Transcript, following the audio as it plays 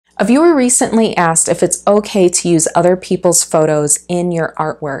A viewer recently asked if it's okay to use other people's photos in your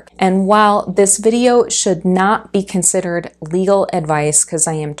artwork. And while this video should not be considered legal advice, because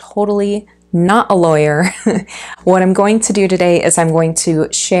I am totally not a lawyer, what I'm going to do today is I'm going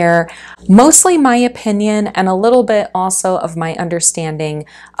to share mostly my opinion and a little bit also of my understanding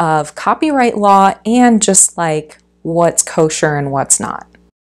of copyright law and just like what's kosher and what's not.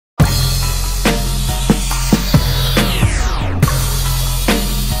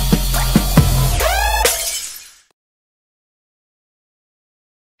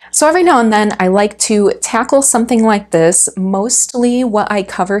 So every now and then I like to tackle something like this. Mostly what I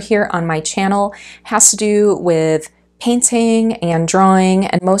cover here on my channel has to do with painting and drawing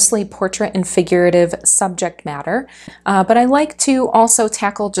and mostly portrait and figurative subject matter. But I like to also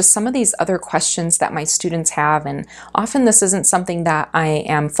tackle just some of these other questions that my students have, and often this isn't something that I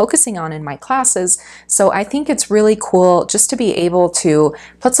am focusing on in my classes, so I think it's really cool just to be able to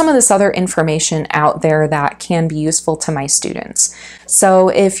put some of this other information out there that can be useful to my students. So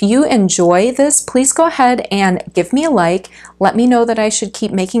if you enjoy this, please go ahead and give me a like. Let me know that I should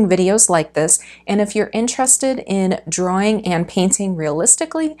keep making videos like this. And if you're interested in drawing and painting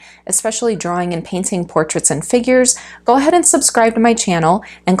realistically, especially drawing and painting portraits and figures, go ahead and subscribe to my channel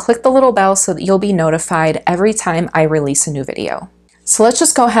and click the little bell so that you'll be notified every time I release a new video. So let's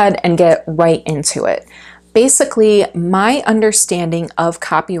just go ahead and get right into it. Basically, my understanding of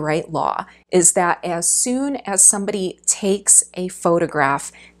copyright law is that as soon as somebody takes a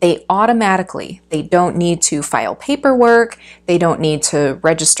photograph, they don't need to file paperwork, they don't need to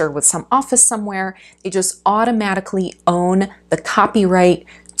register with some office somewhere, they just automatically own the copyright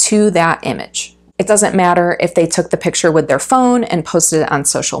to that image. It doesn't matter if they took the picture with their phone and posted it on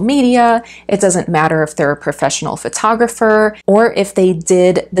social media. It doesn't matter if they're a professional photographer or if they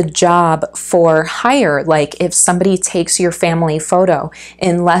did the job for hire. Like if somebody takes your family photo,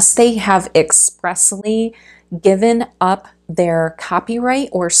 unless they have expressly given up their copyright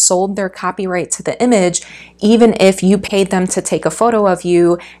or sold their copyright to the image, even if you paid them to take a photo of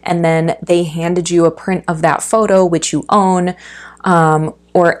you and then they handed you a print of that photo which you own,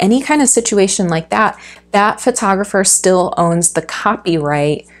 or any kind of situation like that, that photographer still owns the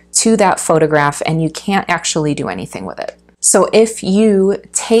copyright to that photograph and you can't actually do anything with it. So if you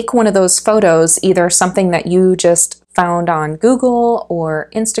take one of those photos, either something that you just found on Google or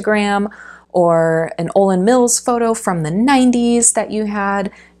Instagram, or an Olin Mills photo from the 90s that you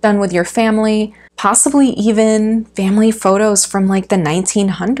had done with your family, possibly even family photos from like the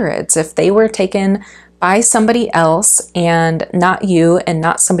 1900s, if they were taken by somebody else and not you and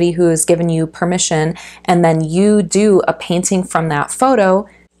not somebody who has given you permission, and then you do a painting from that photo,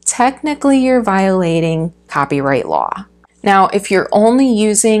 technically you're violating copyright law. Now, if you're only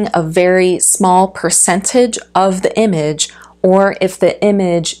using a very small percentage of the image, or if the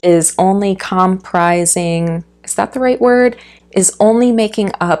image is only comprising, is that the right word? Is only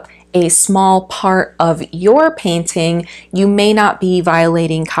making up a small part of your painting, you may not be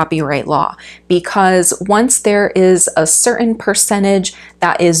violating copyright law, because once there is a certain percentage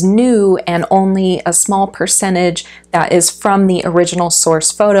that is new and only a small percentage that is from the original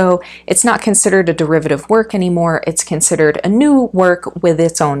source photo, it's not considered a derivative work anymore. It's considered a new work with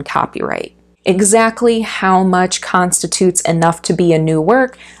its own copyright. Exactly how much constitutes enough to be a new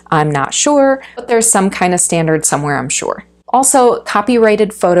work, I'm not sure, but there's some kind of standard somewhere, I'm sure. Also,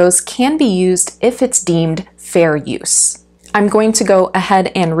 copyrighted photos can be used if it's deemed fair use. I'm going to go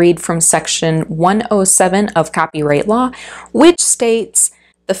ahead and read from section 107 of copyright law, which states,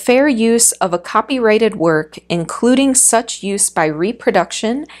 "The fair use of a copyrighted work, including such use by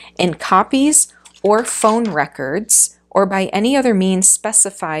reproduction in copies or phone records, or by any other means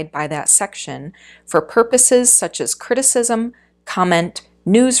specified by that section, for purposes such as criticism, comment,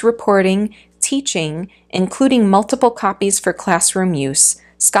 news reporting, teaching, including multiple copies for classroom use,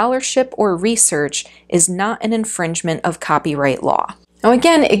 scholarship, or research, is not an infringement of copyright law." Now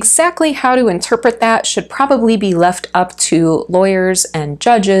again, exactly how to interpret that should probably be left up to lawyers and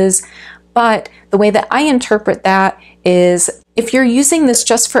judges, but the way that I interpret that is if you're using this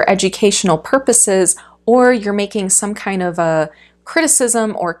just for educational purposes, or you're making some kind of a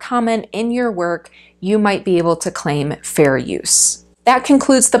criticism or comment in your work, you might be able to claim fair use. That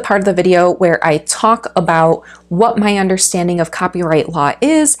concludes the part of the video where I talk about what my understanding of copyright law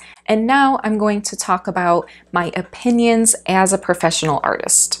is, and now I'm going to talk about my opinions as a professional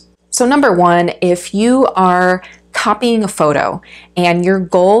artist. So number one, if you are copying a photo and your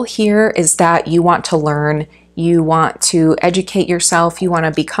goal here is that you want to learn, you want to educate yourself, you want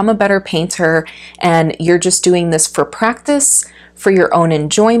to become a better painter, and you're just doing this for practice, for your own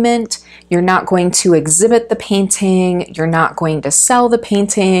enjoyment. You're not going to exhibit the painting. You're not going to sell the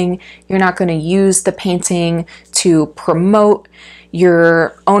painting. You're not going to use the painting to promote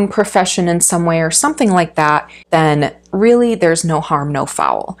your own profession in some way or something like that, then really there's no harm, no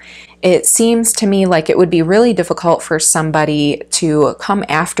foul. It seems to me like it would be really difficult for somebody to come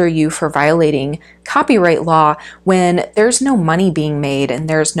after you for violating copyright law when there's no money being made and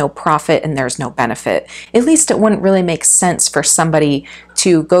there's no profit and there's no benefit. At least it wouldn't really make sense for somebody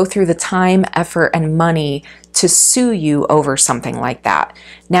to go through the time, effort, and money to sue you over something like that.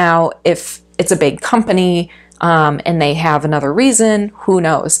 Now, if it's a big company, and they have another reason, who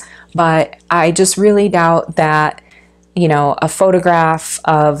knows? But I just really doubt that, you know, a photograph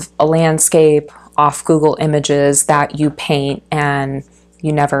of a landscape off Google Images that you paint and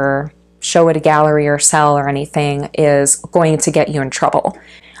you never show at a gallery or sell or anything is going to get you in trouble.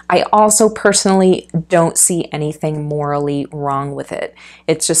 I also personally don't see anything morally wrong with it.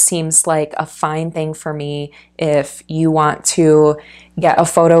 It just seems like a fine thing for me if you want to get a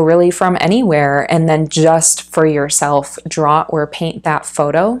photo really from anywhere and then just for yourself draw or paint that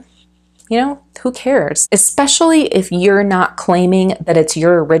photo. You know, who cares? Especially if you're not claiming that it's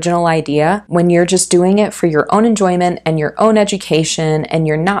your original idea, when you're just doing it for your own enjoyment and your own education, and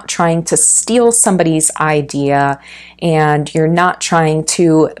you're not trying to steal somebody's idea, and you're not trying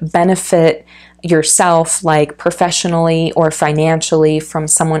to benefit yourself like professionally or financially from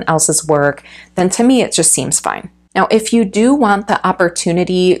someone else's work, then to me it just seems fine. Now, if you do want the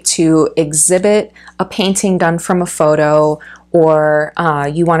opportunity to exhibit a painting done from a photo, or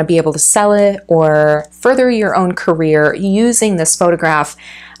you want to be able to sell it or further your own career using this photograph,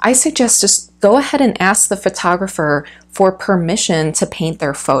 I suggest just go ahead and ask the photographer for permission to paint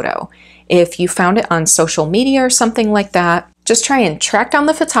their photo. If you found it on social media or something like that, just try and track down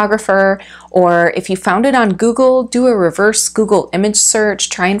the photographer, or if you found it on Google, do a reverse Google image search,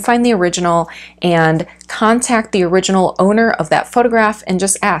 try and find the original and contact the original owner of that photograph and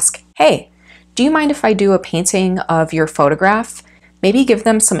just ask, hey, do you mind if I do a painting of your photograph? Maybe give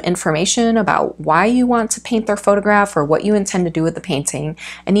them some information about why you want to paint their photograph or what you intend to do with the painting.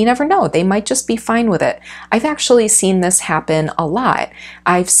 And you never know, they might just be fine with it. I've actually seen this happen a lot.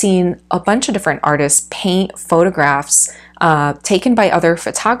 I've seen a bunch of different artists paint photographs taken by other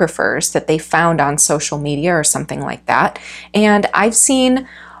photographers that they found on social media or something like that. And I've seen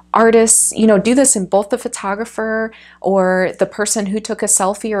artists, you know, do this, and both the photographer or the person who took a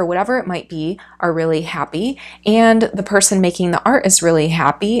selfie or whatever it might be are really happy, and the person making the art is really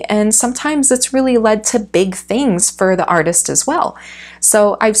happy, and sometimes it's really led to big things for the artist as well.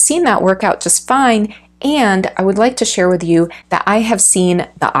 So I've seen that work out just fine, and I would like to share with you that I have seen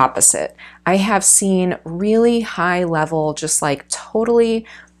the opposite. I have seen really high level, just like totally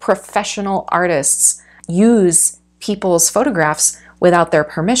professional artists use people's photographs without their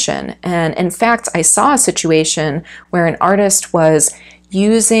permission. And in fact, I saw a situation where an artist was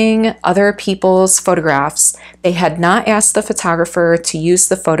using other people's photographs. They had not asked the photographer to use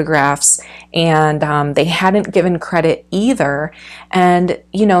the photographs, and they hadn't given credit either. And,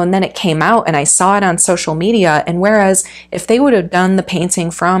 you know, and then it came out and I saw it on social media. And whereas if they would have done the painting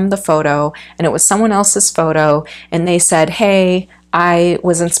from the photo and it was someone else's photo and they said, hey, I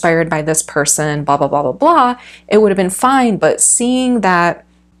was inspired by this person, blah, blah, blah, blah, blah, it would have been fine. But seeing that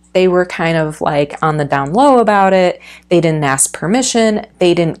they were kind of like on the down low about it, they didn't ask permission,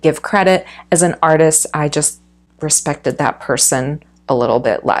 they didn't give credit, as an artist, I just respected that person a little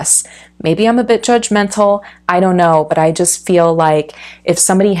bit less. Maybe I'm a bit judgmental, I don't know, but I just feel like if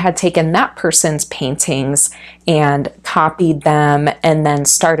somebody had taken that person's paintings and copied them and then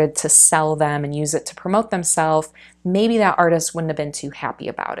started to sell them and use it to promote themselves, maybe that artist wouldn't have been too happy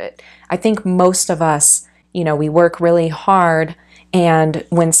about it. I think most of us, you know, we work really hard, and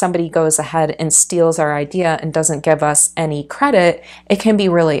when somebody goes ahead and steals our idea and doesn't give us any credit, it can be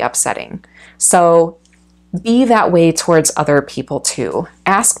really upsetting. So be that way towards other people too.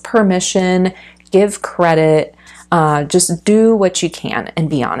 Ask permission, give credit, just do what you can and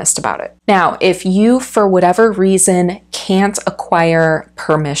be honest about it. Now, if you, for whatever reason, can't acquire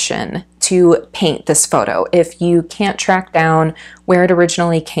permission to paint this photo, if you can't track down where it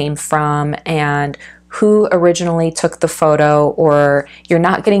originally came from and who originally took the photo, or you're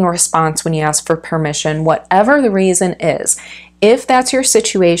not getting a response when you ask for permission, whatever the reason is, if that's your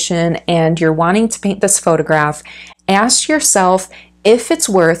situation and you're wanting to paint this photograph, ask yourself if it's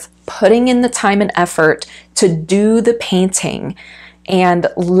worth putting in the time and effort to do the painting and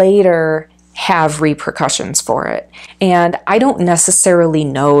later have repercussions for it. And I don't necessarily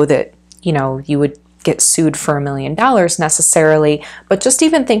know that, you know, you would get sued for $1 million necessarily, but just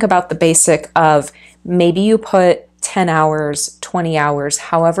even think about the basic of maybe you put 10 hours, 20 hours,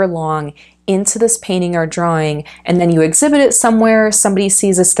 however long into this painting or drawing, and then you exhibit it somewhere, somebody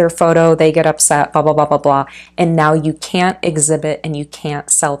sees it's their photo, they get upset, blah, blah, blah, blah, blah, and now you can't exhibit and you can't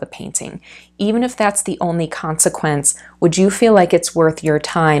sell the painting. Even if that's the only consequence, would you feel like it's worth your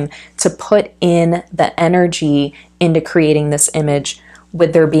time to put in the energy into creating this image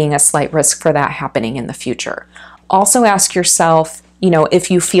with there being a slight risk for that happening in the future? Also ask yourself,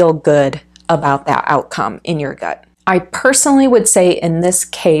 if you feel good about that outcome in your gut. I personally would say in this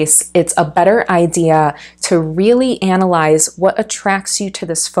case, it's a better idea to really analyze what attracts you to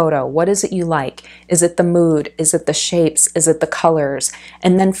this photo. What is it you like? Is it the mood? Is it the shapes? Is it the colors?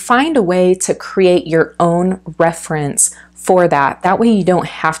 And then find a way to create your own reference for that. That way you don't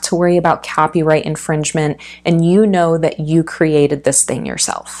have to worry about copyright infringement and you know that you created this thing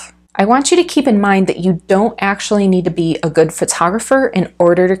yourself. I want you to keep in mind that you don't actually need to be a good photographer in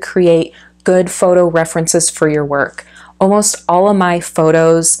order to create good photo references for your work. Almost all of my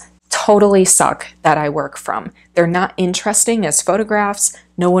photos totally suck that I work from. They're not interesting as photographs.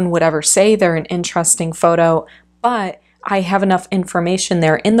 No one would ever say they're an interesting photo, but I have enough information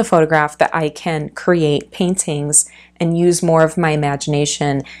there in the photograph that I can create paintings and use more of my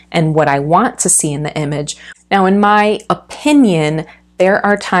imagination and what I want to see in the image. Now, in my opinion, there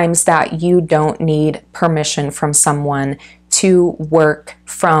are times that you don't need permission from someone to work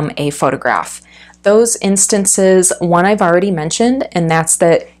from a photograph. Those instances, one I've already mentioned, and that's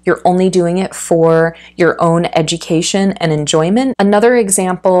that you're only doing it for your own education and enjoyment. Another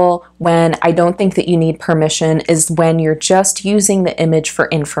example when I don't think that you need permission is when you're just using the image for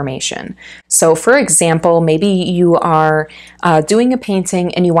information. So for example, maybe you are doing a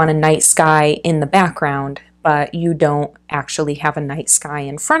painting and you want a night sky in the background, but you don't actually have a night sky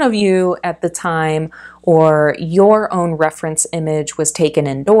in front of you at the time, or your own reference image was taken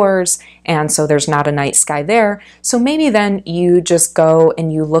indoors and so there's not a night sky there. So maybe then you just go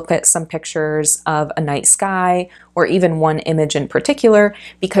and you look at some pictures of a night sky or even one image in particular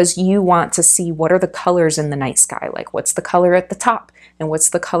because you want to see what are the colors in the night sky, like what's the color at the top and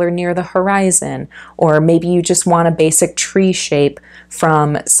what's the color near the horizon, or maybe you just want a basic tree shape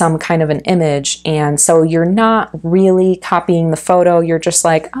from some kind of an image, and so you're not really copying the photo, you're just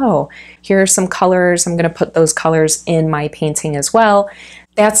like, oh, here are some colors, I'm going to put those colors in my painting as well.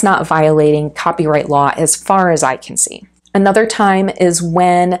 That's not violating copyright law as far as I can see. Another time is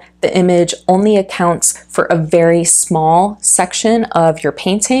when the image only accounts for a very small section of your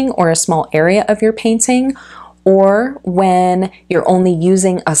painting or a small area of your painting, or when you're only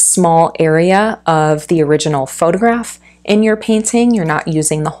using a small area of the original photograph in your painting, you're not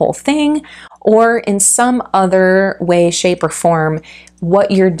using the whole thing, or in some other way, shape, or form,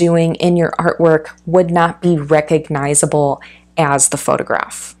 what you're doing in your artwork would not be recognizable as the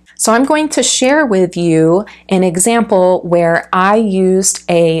photograph. So I'm going to share with you an example where I used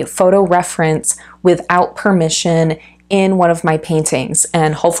a photo reference without permission in one of my paintings,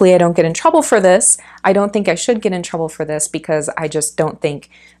 and hopefully I don't get in trouble for this. I don't think I should get in trouble for this because I just don't think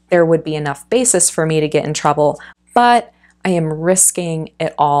there would be enough basis for me to get in trouble, but I am risking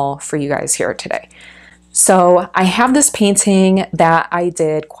it all for you guys here today. So I have this painting that I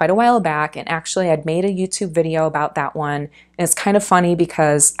did quite a while back, and actually I'd made a YouTube video about that one, and it's kind of funny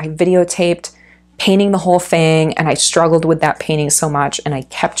because I videotaped painting the whole thing and I struggled with that painting so much and I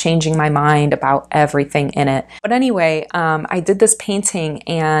kept changing my mind about everything in it. But anyway, I did this painting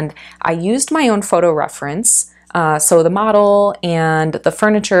and I used my own photo reference. So the model and the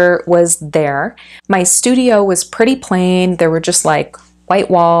furniture was there. My studio was pretty plain. There were just like white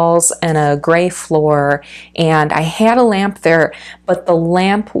walls and a gray floor, and I had a lamp there, but the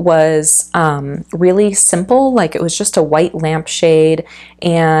lamp was really simple, like it was just a white lampshade,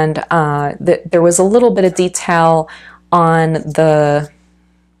 and there was a little bit of detail on the,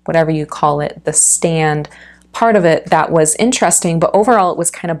 whatever you call it, the stand part of it that was interesting, but overall it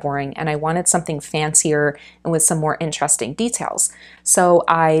was kind of boring and I wanted something fancier and with some more interesting details. So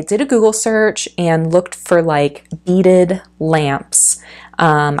I did a Google search and looked for like beaded lamps.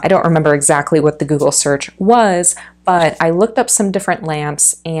 I don't remember exactly what the Google search was, but I looked up some different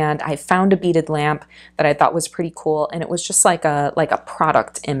lamps and I found a beaded lamp that I thought was pretty cool, and it was just like a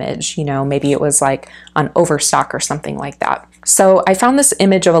product image, you know, maybe it was like on Overstock or something like that. So I found this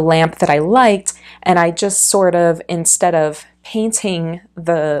image of a lamp that I liked, and I just sort of, instead of painting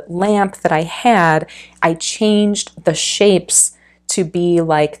the lamp that I had, I changed the shapes to be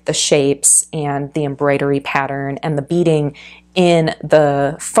like the shapes and the embroidery pattern and the beading in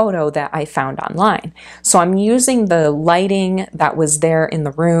the photo that I found online. So I'm using the lighting that was there in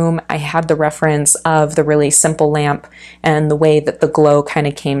the room. I had the reference of the really simple lamp and the way that the glow kind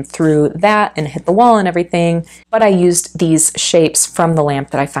of came through that and hit the wall and everything, but I used these shapes from the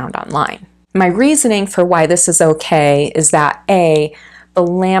lamp that I found online. My reasoning for why this is okay is that A, the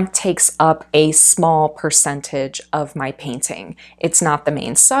lamp takes up a small percentage of my painting. It's not the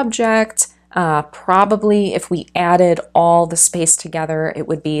main subject. Probably if we added all the space together, it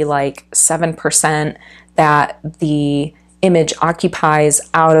would be like 7% that the image occupies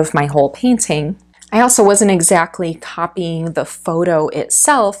out of my whole painting. I also wasn't exactly copying the photo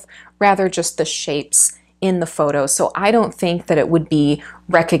itself, rather just the shapes in the photo. So I don't think that it would be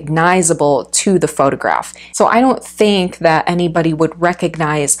recognizable to the photograph. So I don't think that anybody would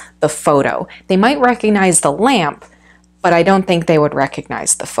recognize the photo. They might recognize the lamp, but I don't think they would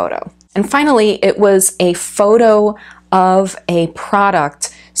recognize the photo. And finally, it was a photo of a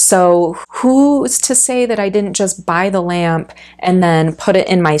product. So who's to say that I didn't just buy the lamp and then put it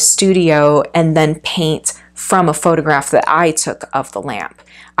in my studio and then paint from a photograph that I took of the lamp?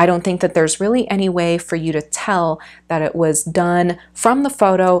 I don't think that there's really any way for you to tell that it was done from the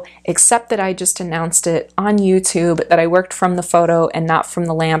photo, except that I just announced it on YouTube that I worked from the photo and not from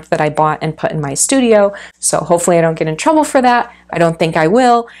the lamp that I bought and put in my studio. So hopefully I don't get in trouble for that. I don't think I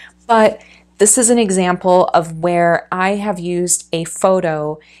will, but this is an example of where I have used a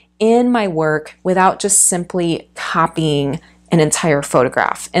photo in my work without just simply copying an entire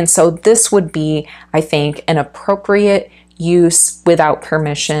photograph. And so this would be, I think, an appropriate use without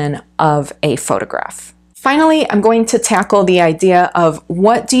permission of a photograph. Finally, I'm going to tackle the idea of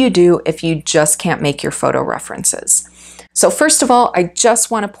what do you do if you just can't make your photo references. So first of all, I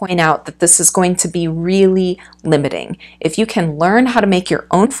just want to point out that this is going to be really limiting. If you can learn how to make your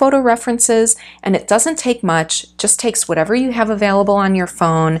own photo references, and it doesn't take much, just takes whatever you have available on your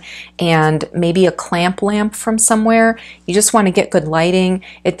phone and maybe a clamp lamp from somewhere. You just want to get good lighting.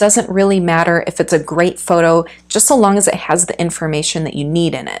 It doesn't really matter if it's a great photo, just so long as it has the information that you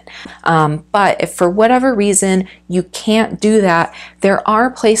need in it. But if for whatever reason you can't do that, there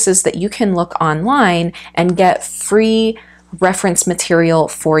are places that you can look online and get free reference material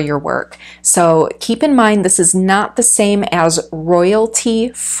for your work. So keep in mind, this is not the same as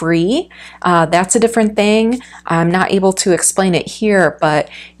royalty free. That's a different thing. I'm not able to explain it here, but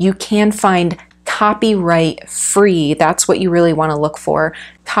you can find copyright free. That's what you really want to look for.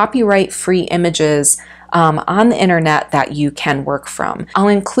 Copyright free images on the internet that you can work from. I'll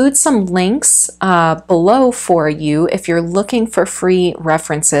include some links below for you if you're looking for free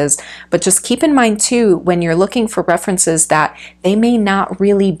references, but just keep in mind too, when you're looking for references, that they may not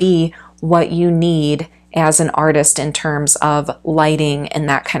really be what you need as an artist in terms of lighting and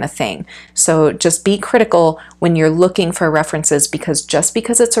that kind of thing. So just be critical when you're looking for references, because just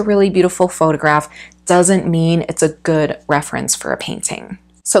because it's a really beautiful photograph doesn't mean it's a good reference for a painting.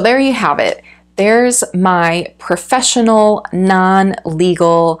 So there you have it. There's my professional,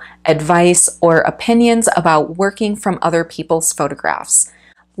 non-legal advice or opinions about working from other people's photographs.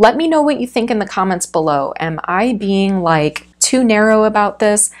 Let me know what you think in the comments below. Am I being like too narrow about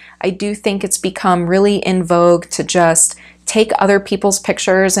this? I do think it's become really in vogue to just take other people's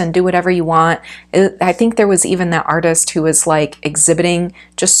pictures and do whatever you want. I think there was even that artist who was like exhibiting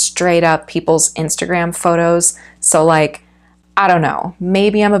just straight up people's Instagram photos. So like, I don't know,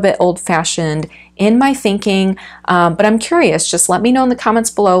 maybe I'm a bit old-fashioned in my thinking, but I'm curious. Just let me know in the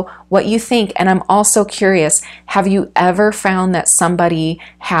comments below what you think. And I'm also curious, have you ever found that somebody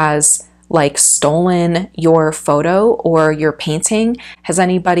has like stolen your photo or your painting? Has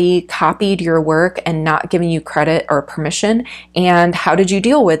anybody copied your work and not given you credit or permission? And how did you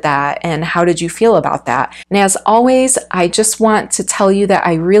deal with that? And how did you feel about that? And as always, I just want to tell you that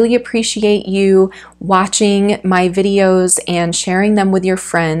I really appreciate you watching my videos and sharing them with your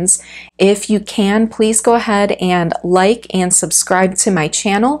friends. If you can, please go ahead and like and subscribe to my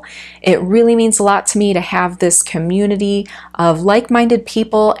channel. It really means a lot to me to have this community of like-minded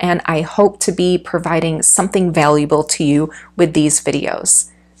people, and I hope to be providing something valuable to you with these videos.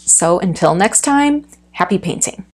 So until next time, happy painting.